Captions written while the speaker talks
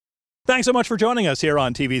Thanks so much for joining us here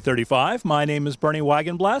on TV 35. My name is Bernie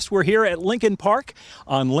Wagenblast. We're here at Lincoln Park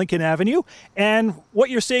on Lincoln Avenue, and what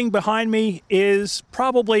you're seeing behind me is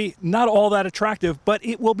probably not all that attractive, but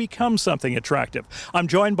it will become something attractive. I'm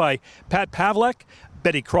joined by Pat Pavlik,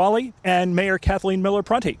 Betty Crawley, and Mayor Kathleen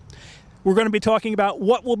Miller-Prunty. We're going to be talking about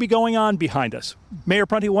what will be going on behind us. Mayor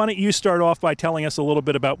Prunty, why don't you start off by telling us a little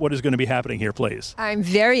bit about what is going to be happening here, please? I'm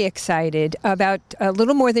very excited. About a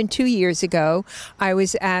little more than 2 years ago, I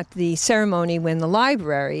was at the ceremony when the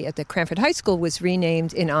library at the Cranford High School was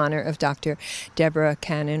renamed in honor of Dr. Deborah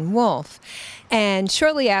Cannon Wolfe. And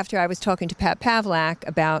shortly after, I was talking to Pat Pavlik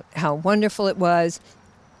about how wonderful it was.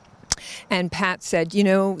 And Pat said, you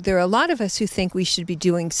know, there are a lot of us who think we should be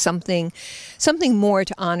doing something more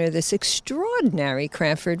to honor this extraordinary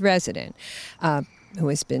Cranford resident who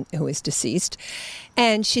is deceased.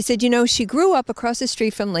 And she said, you know, she grew up across the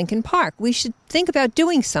street from Lincoln Park. We should think about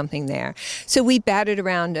doing something there. So we batted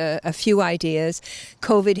around a few ideas.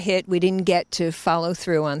 COVID hit. We didn't get to follow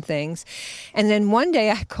through on things. And then one day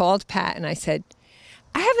I called Pat and I said,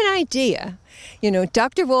 I have an idea. You know,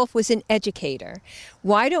 Dr. Wolfe was an educator.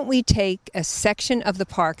 Why don't we take a section of the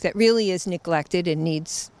park that really is neglected and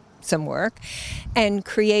needs some work and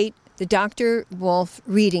create the Dr. Wolfe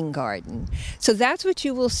Reading Garden? So that's what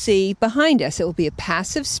you will see behind us. It will be a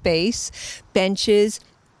passive space, benches.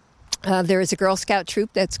 There is a Girl Scout troop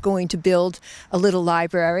that's going to build a little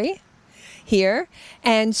library here.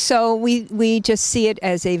 And so we just see it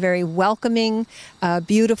as a very welcoming,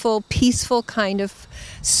 beautiful, peaceful kind of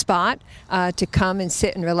spot to come and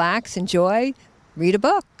sit and relax, enjoy, read a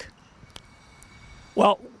book.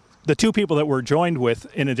 Well, the two people that we're joined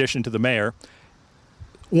with, in addition to the mayor,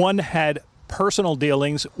 one had personal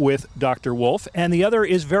dealings with Dr. Wolfe, and the other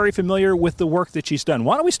is very familiar with the work that she's done.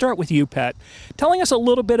 Why don't we start with you, Pat, telling us a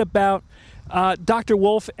little bit about Dr.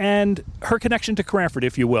 Wolfe and her connection to Cranford,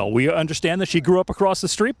 if you will. We understand that she grew up across the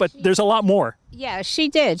street, but there's a lot more. Yeah, she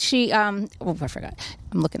did. I forgot.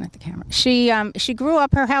 I'm looking at the camera. She grew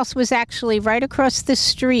up, her house was actually right across the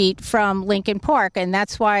street from Lincoln Park, and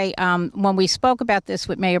that's why when we spoke about this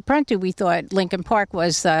with Mayor Prunty, we thought Lincoln Park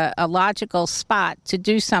was a logical spot to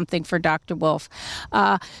do something for Dr. Wolfe.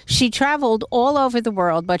 She traveled all over the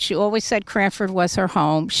world, but she always said Cranford was her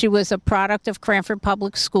home. She was a product of Cranford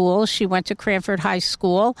Public Schools. She went to Cranford High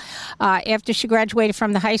School. After she graduated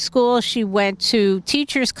from the high school, she went to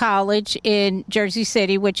Teachers College in Jersey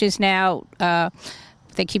City, which is now,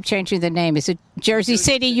 they keep changing the name. Is it Jersey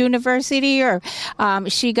City University? Or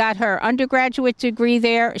she got her undergraduate degree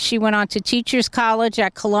there. She went on to Teachers College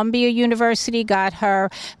at Columbia University, got her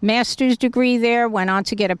master's degree there, went on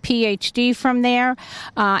to get a PhD from there.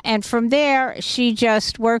 And from there, she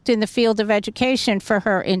just worked in the field of education for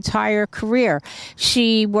her entire career.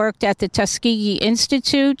 She worked at the Tuskegee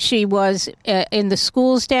Institute. She was in the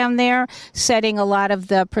schools down there, setting a lot of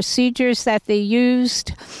the procedures that they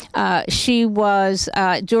used. She was,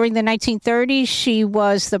 during the 1930s, she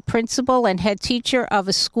was the principal and head teacher of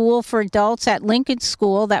a school for adults at Lincoln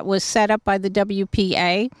School that was set up by the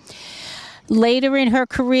WPA. Later in her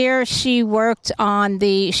career, she was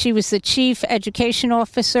the chief education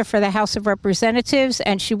officer for the House of Representatives,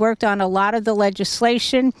 and she worked on a lot of the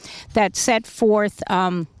legislation that set forth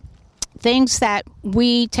things that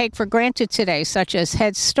we take for granted today, such as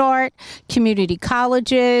Head Start, community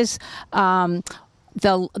colleges,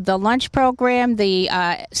 the lunch program, the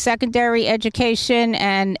Secondary Education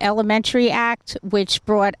and Elementary Act, which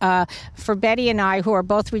brought, for Betty and I, who are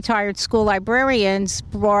both retired school librarians,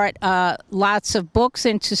 brought lots of books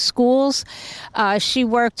into schools. She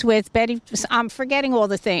worked with Betty. I'm forgetting all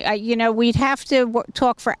the things. We'd have to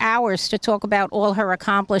talk for hours to talk about all her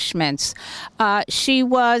accomplishments. She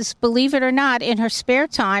was, believe it or not, in her spare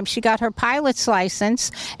time, she got her pilot's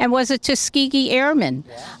license and was a Tuskegee Airman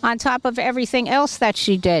on top of everything else that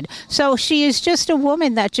she did. So she is just a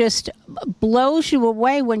woman that just blows you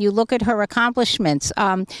away when you look at her accomplishments.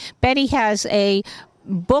 Betty has a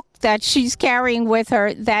book that she's carrying with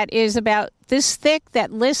her that is about this thick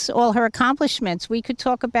that lists all her accomplishments. We could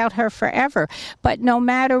talk about her forever. But no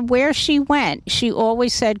matter where she went, she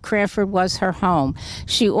always said Cranford was her home.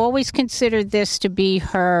 She always considered this to be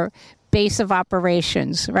her base of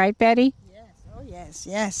operations. Right, Betty? Yes. Oh,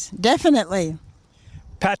 yes, definitely.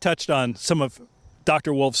 Pat touched on some of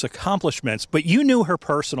Dr. Wolfe's accomplishments, but you knew her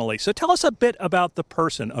personally. So tell us a bit about the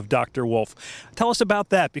person of Dr. Wolfe. Tell us about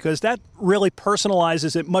that, because that really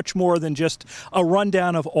personalizes it much more than just a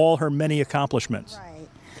rundown of all her many accomplishments. Right.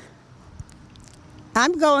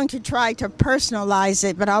 I'm going to try to personalize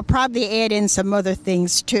it, but I'll probably add in some other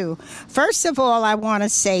things too. First of all, I want to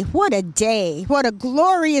say what a day, what a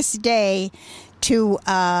glorious day to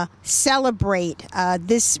celebrate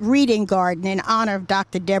this reading garden in honor of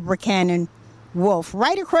Dr. Deborah Cannon Wolfe,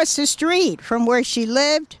 right across the street from where she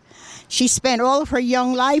lived. She spent all of her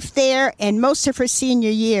young life there and most of her senior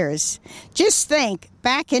years. Just think,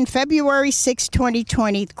 back in February 6,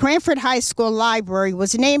 2020, the Cranford High School Library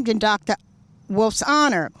was named in Dr. Wolfe's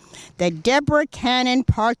honor, the Deborah Cannon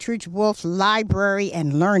Partridge Wolfe Library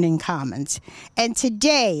and Learning Commons. And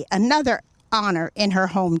today, another honor in her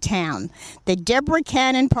hometown, the Deborah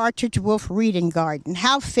Cannon Partridge Wolfe Reading Garden.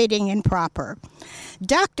 How fitting and proper.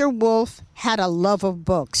 Dr. Wolfe had a love of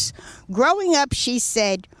books. Growing up, she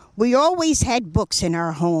said, we always had books in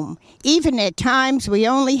our home. Even at times, we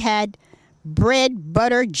only had bread,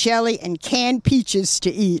 butter, jelly, and canned peaches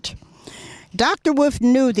to eat. Dr. Wolfe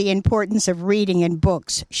knew the importance of reading and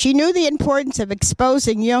books. She knew the importance of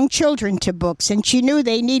exposing young children to books, and she knew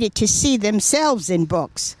they needed to see themselves in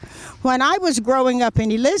books. When I was growing up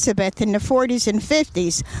in Elizabeth in the 40s and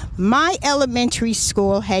 50s, my elementary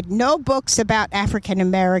school had no books about African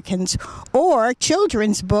Americans or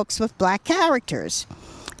children's books with black characters.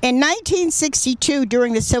 In 1962,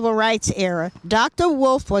 during the Civil Rights era, Dr.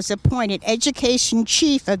 Wolfe was appointed Education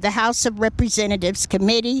Chief of the House of Representatives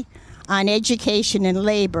Committee on Education and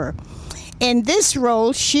Labor. In this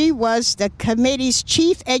role, she was the committee's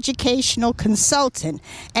chief educational consultant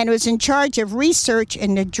and was in charge of research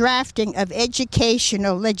and the drafting of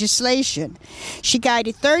educational legislation. She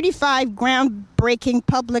guided 35 groundbreaking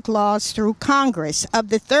public laws through Congress. Of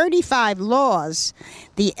the 35 laws,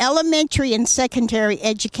 the Elementary and Secondary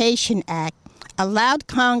Education Act allowed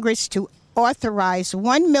Congress to authorize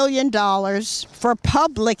 $1 million for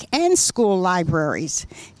public and school libraries.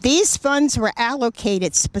 These funds were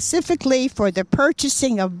allocated specifically for the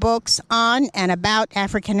purchasing of books on and about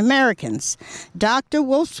African Americans. Dr.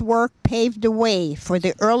 Wolfe's work paved the way for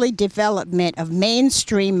the early development of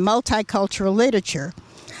mainstream multicultural literature.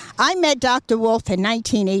 I met Dr. Wolfe in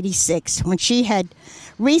 1986 when she had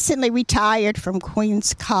recently retired from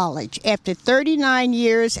Queens College after 39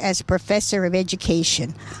 years as professor of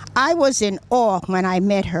education. I was in awe when I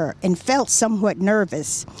met her and felt somewhat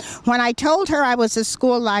nervous. When I told her I was a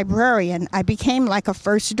school librarian, I became like a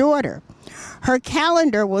first daughter. Her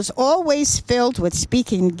calendar was always filled with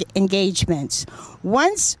speaking engagements.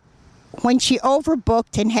 Once, when she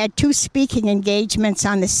overbooked and had 2 speaking engagements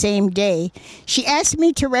on the same day, she asked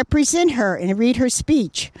me to represent her and read her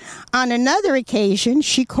speech. On another occasion,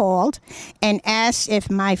 she called and asked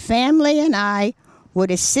if my family and I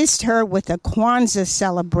would assist her with a Kwanzaa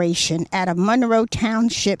celebration at a Monroe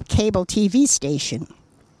Township cable TV station.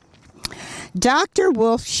 Dr.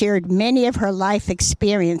 Wolfe shared many of her life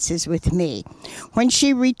experiences with me. When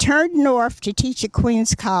she returned north to teach at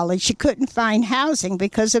Queens College, she couldn't find housing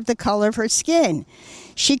because of the color of her skin.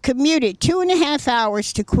 She commuted 2.5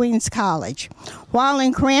 hours to Queens College. While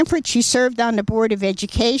in Cranford, she served on the Board of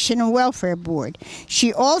Education and Welfare Board.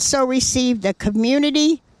 She also received a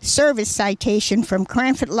community service citation from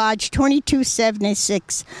Cranford Lodge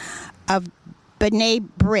 2276 of B'nai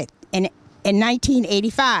B'rith in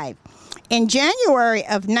 1985. In January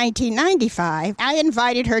of 1995, I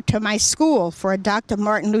invited her to my school for a Dr.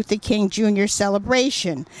 Martin Luther King Jr.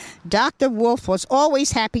 celebration. Dr. Wolfe was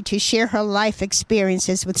always happy to share her life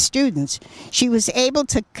experiences with students. She was able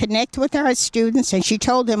to connect with our students, and she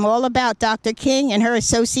told them all about Dr. King and her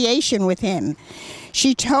association with him.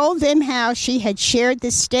 She told them how she had shared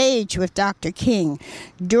the stage with Dr. King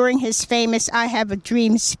during his famous I Have a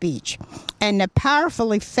Dream speech and the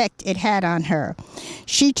powerful effect it had on her.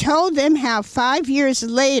 She told them how 5 years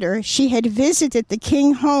later she had visited the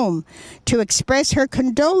King home to express her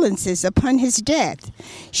condolences upon his death.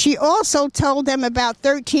 She also told them about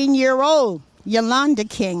 13-year-old Yolanda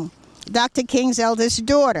King, Dr. King's eldest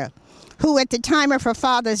daughter, who at the time of her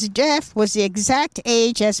father's death was the exact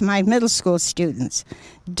age as my middle school students.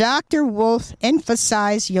 Dr. Wolfe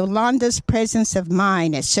emphasized Yolanda's presence of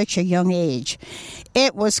mind at such a young age.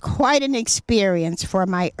 It was quite an experience for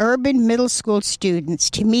my urban middle school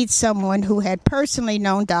students to meet someone who had personally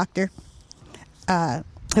known Dr. King.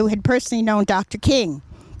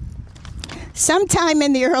 Sometime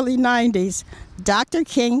in the early 90s,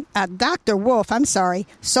 Dr. Wolfe,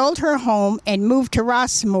 sold her home and moved to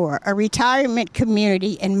Rossmore, a retirement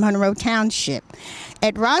community in Monroe Township.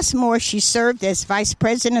 At Rossmore, she served as vice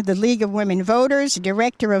president of the League of Women Voters,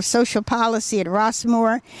 director of social policy at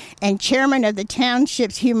Rossmore, and chairman of the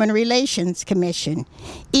township's Human Relations Commission.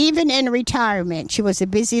 Even in retirement, she was a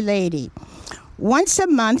busy lady. Once a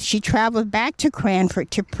month, she traveled back to Cranford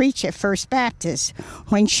to preach at First Baptist.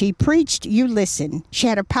 When she preached, you listened. She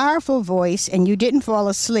had a powerful voice, and you didn't fall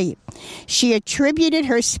asleep. She attributed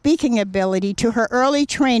her speaking ability to her early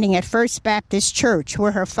training at First Baptist Church,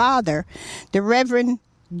 where her father, the Reverend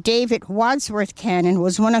David Wadsworth Cannon,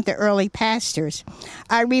 was one of the early pastors.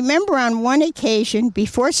 I remember on one occasion,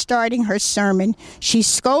 before starting her sermon, she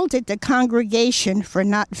scolded the congregation for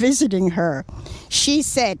not visiting her. She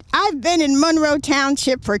said, "I've been in Monroe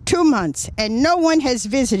Township for 2 months, and no one has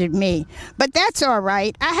visited me. But that's all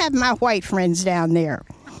right. I have my white friends down there."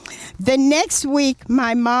 The next week,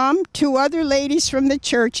 my mom, 2 other ladies from the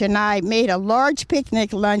church, and I made a large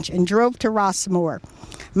picnic lunch and drove to Rossmore.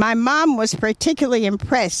 My mom was particularly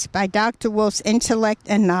impressed by Dr. Wolf's intellect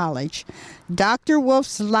and knowledge. Dr.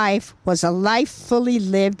 Wolf's life was a life fully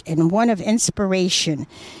lived and one of inspiration.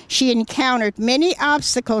 She encountered many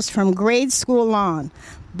obstacles from grade school on,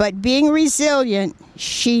 but being resilient,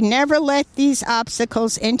 she never let these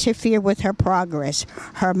obstacles interfere with her progress.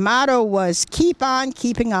 Her motto was, "Keep on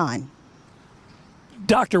keeping on."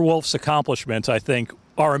 Dr. Wolf's accomplishments, I think,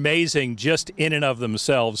 are amazing just in and of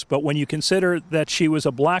themselves. But when you consider that she was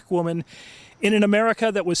a black woman in an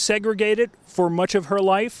America that was segregated for much of her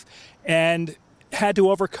life and had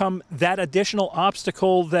to overcome that additional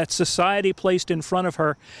obstacle that society placed in front of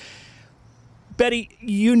her. Betty,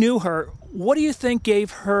 you knew her. What do you think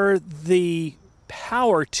gave her the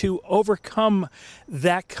power to overcome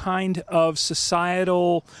that kind of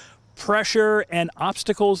societal pressure and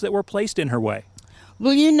obstacles that were placed in her way?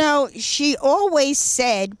 Well, you know, she always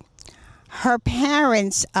said her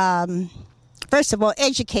parents, first of all,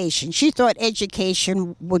 education. She thought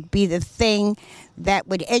education would be the thing that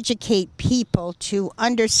would educate people to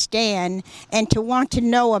understand and to want to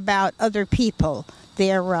know about other people,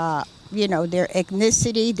 their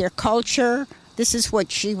ethnicity, their culture. This is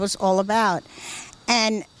what she was all about.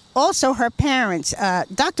 And also her parents,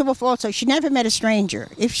 Dr. Wolf also, she never met a stranger.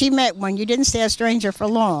 If she met one, you didn't stay a stranger for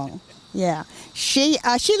long. Yeah, she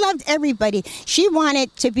loved everybody. She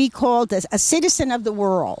wanted to be called a citizen of the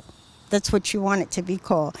world. That's what she wanted to be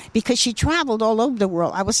called, because she traveled all over the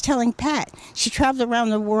world. I was telling Pat, she traveled around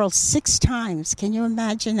the world 6 times. Can you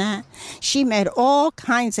imagine that? She met all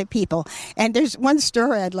kinds of people. And there's one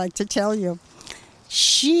story I'd like to tell you.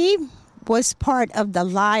 She was part of the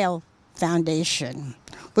Lyle Foundation,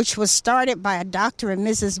 which was started by a Dr. and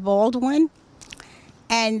Mrs. Baldwin.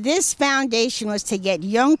 And this foundation was to get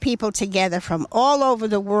young people together from all over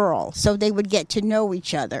the world so they would get to know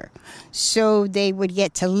each other, so they would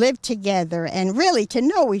get to live together and really to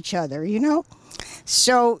know each other, you know.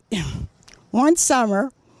 So one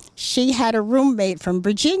summer, she had a roommate from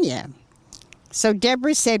Virginia. So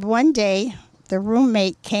Deborah said one day the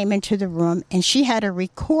roommate came into the room and she had a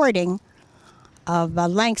recording of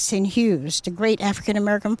Langston Hughes, the great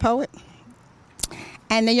African-American poet.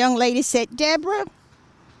 And the young lady said, "Deborah,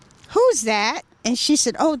 who's that?" And she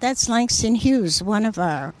said, "Oh, that's Langston Hughes, one of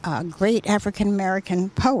our great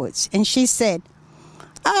African-American poets." And she said,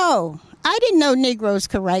 "Oh, I didn't know Negroes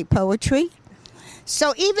could write poetry."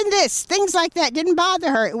 So even things like that didn't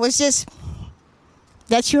bother her. It was just,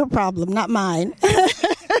 that's your problem, not mine.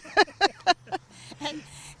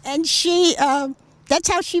 and she, that's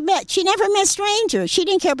how she met. She never met strangers. She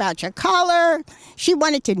didn't care about your color. She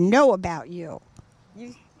wanted to know about you.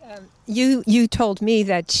 You told me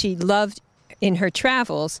that she loved, in her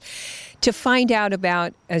travels, to find out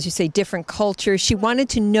about, as you say, different cultures. She wanted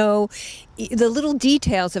to know the little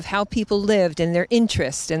details of how people lived and their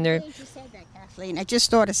interests and their... You said that, Kathleen. I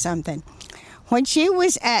just thought of something. When she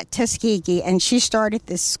was at Tuskegee and she started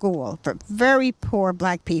this school for very poor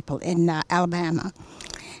black people in Alabama,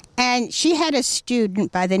 and she had a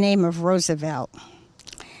student by the name of Roosevelt.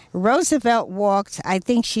 Roosevelt walked, I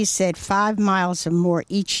think she said, 5 miles or more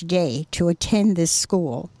each day to attend this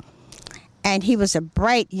school. And he was a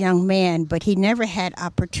bright young man, but he never had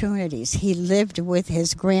opportunities. He lived with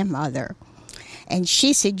his grandmother. And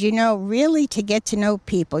she said, you know, really to get to know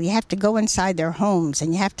people, you have to go inside their homes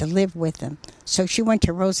and you have to live with them. So she went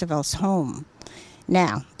to Roosevelt's home.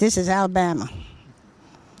 Now, this is Alabama.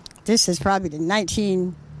 This is probably the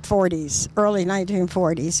 1940s, early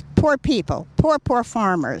 1940s. Poor people, poor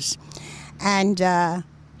farmers. And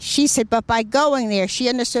she said, but by going there, she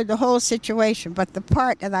understood the whole situation. But the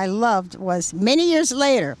part that I loved was many years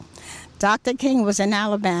later, Dr. King was in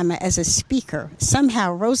Alabama as a speaker.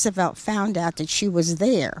 Somehow Roosevelt found out that she was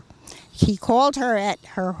there. He called her at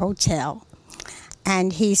her hotel,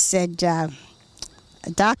 and he said,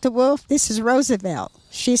 Dr. Wolf, this is Roosevelt.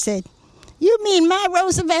 She said, you mean my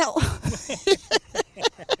Roosevelt?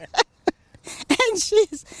 And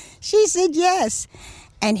she said yes.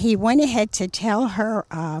 And he went ahead to tell her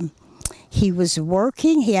he was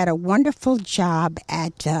working. He had a wonderful job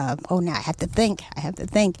at, now I have to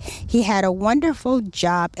think. He had a wonderful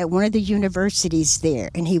job at one of the universities there,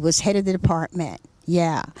 and he was head of the department.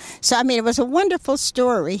 Yeah. So, I mean, it was a wonderful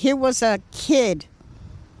story. Here was a kid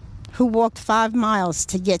who walked 5 miles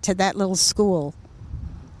to get to that little school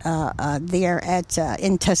there at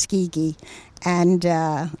in Tuskegee, and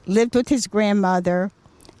lived with his grandmother.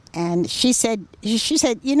 And she said,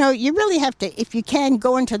 you know, you really have to, if you can,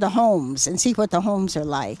 go into the homes and see what the homes are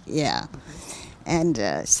like. Yeah.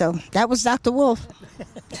 And so that was Dr. Wolfe.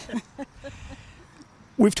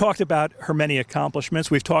 We've talked about her many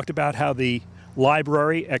accomplishments. We've talked about how the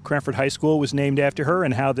library at Cranford High School was named after her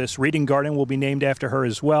and how this reading garden will be named after her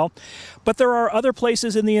as well. But there are other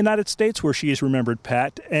places in the United States where she is remembered,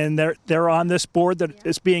 Pat, and they're on this board that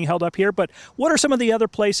is being held up here. But what are some of the other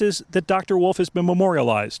places that Dr. Wolfe has been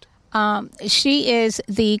memorialized? She is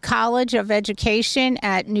the College of Education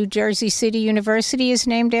at New Jersey City University is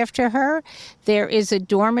named after her. There is a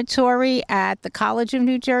dormitory at the College of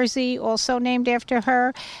New Jersey also named after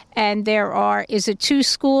her. And there is 2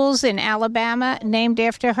 schools in Alabama named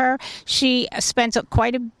after her. She spent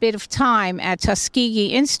quite a bit of time at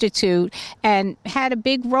Tuskegee Institute and had a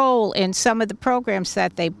big role in some of the programs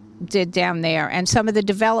that they did down there and some of the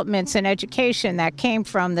developments in education that came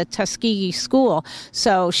from the Tuskegee School.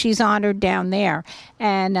 So she's honored down there.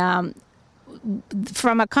 And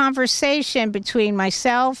from a conversation between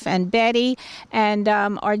myself and Betty and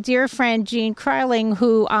our dear friend Jean Kreiling,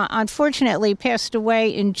 who unfortunately passed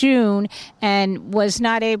away in June and was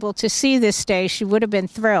not able to see this day, she would have been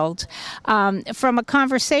thrilled. From a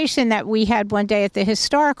conversation that we had one day at the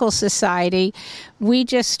Historical Society, we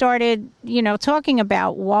just started, talking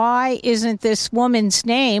about why isn't this woman's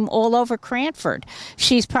name all over Cranford?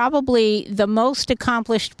 She's probably the most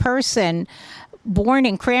accomplished person born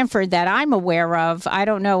in Cranford that I'm aware of. I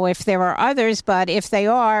don't know if there are others, but if they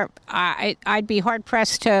are, I'd be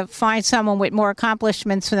hard-pressed to find someone with more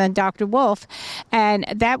accomplishments than Dr. Wolfe. And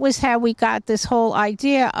that was how we got this whole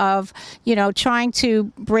idea of, trying to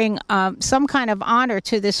bring some kind of honor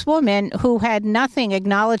to this woman who had nothing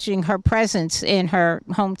acknowledging her presence in her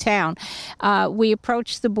hometown. We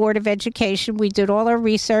approached the Board of Education. We did all our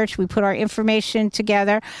research. We put our information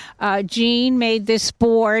together. Jean made this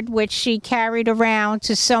board, which she carried around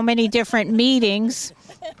to so many different meetings.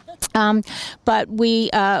 But we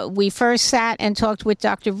first sat and talked with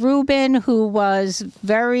Dr. Rubin, who was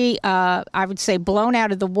very, I would say, blown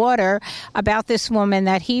out of the water about this woman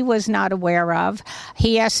that he was not aware of.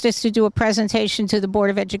 He asked us to do a presentation to the Board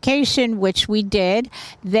of Education, which we did.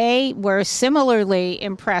 They were similarly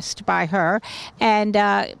impressed by her, and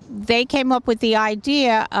they came up with the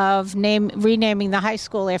idea of renaming the high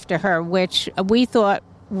school after her, which we thought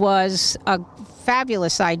was a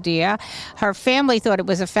fabulous idea. Her family thought it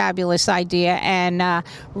was a fabulous idea, and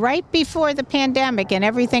right before the pandemic and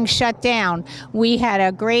everything shut down, we had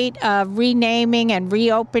a great renaming and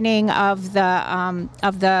reopening of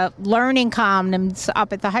the learning commons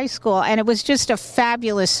up at the high school, and it was just a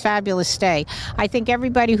fabulous day. I think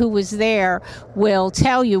everybody who was there will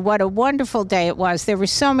tell you what a wonderful day it was. There were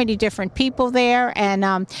so many different people there,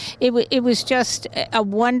 and it was just a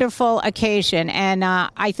wonderful occasion, and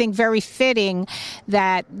I think very fitting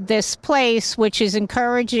that this place, which is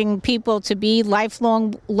encouraging people to be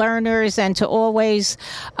lifelong learners and to always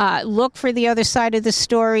look for the other side of the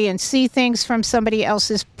story and see things from somebody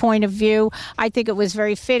else's point of view, I think it was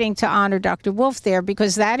very fitting to honor Dr. Wolfe there,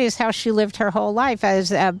 because that is how she lived her whole life.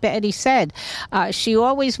 As Betty said, she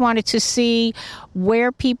always wanted to see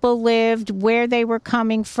where people lived, where they were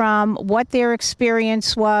coming from, what their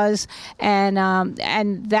experience was, and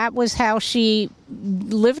that was how she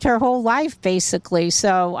lived her whole life, basically.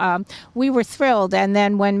 So we were thrilled. And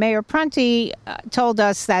then when Mayor Prunty told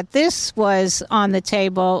us that this was on the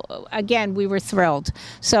table, again, we were thrilled.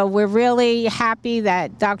 So we're really happy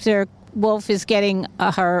that Dr. Wolfe is getting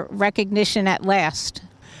her recognition at last.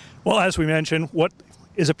 Well, as we mentioned, what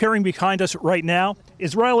is appearing behind us right now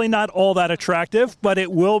is really not all that attractive, but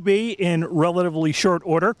it will be in relatively short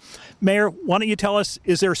order. Mayor, why don't you tell us,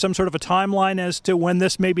 is there some sort of a timeline as to when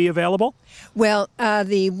this may be available? Well,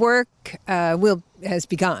 the work has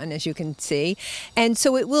begun, as you can see, and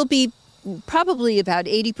so it will be probably about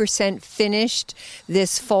 80% finished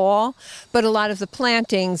this fall, but a lot of the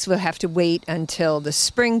plantings will have to wait until the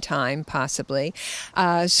springtime, possibly.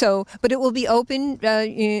 But it will be open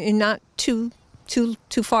in not too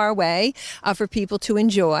far away for people to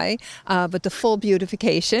enjoy, but the full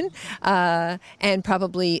beautification and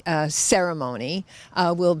probably ceremony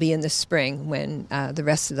will be in the spring when the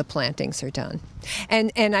rest of the plantings are done.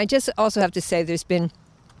 And I just also have to say there's been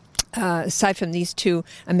aside from these two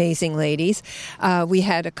amazing ladies, we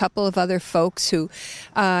had a couple of other folks who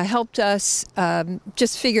helped us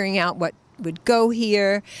just figuring out what would go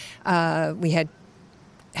here. We had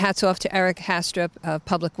hats off to Eric Hastrup of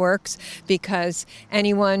Public Works, because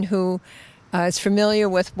anyone who is familiar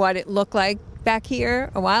with what it looked like back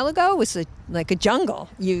here a while ago was like a jungle.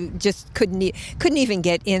 You just couldn't even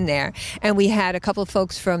get in there. And we had a couple of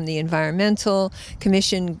folks from the Environmental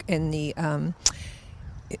Commission and the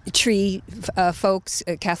tree folks,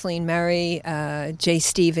 Kathleen Murray, Jay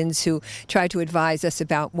Stevens, who tried to advise us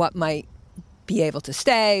about what might be able to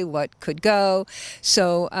stay, what could go.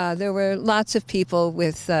 So there were lots of people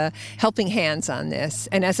with helping hands on this.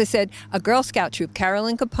 And as I said, a Girl Scout troop,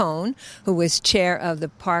 Carolyn Capone, who was chair of the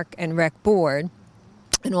Park and Rec Board,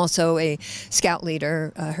 and also a scout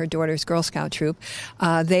leader, her daughter's Girl Scout troop,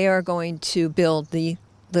 they are going to build the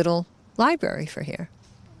little library for here.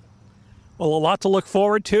 Well, a lot to look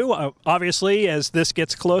forward to. Obviously, as this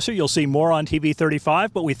gets closer, you'll see more on TV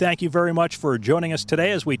 35, but we thank you very much for joining us today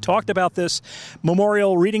as we talked about this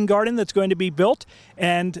memorial reading garden that's going to be built.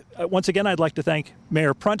 And once again, I'd like to thank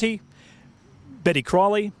Mayor Prunty, Betty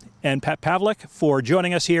Crawley, and Pat Pavlik for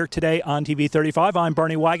joining us here today on TV 35. I'm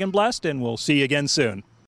Bernie Wagenblast, and we'll see you again soon.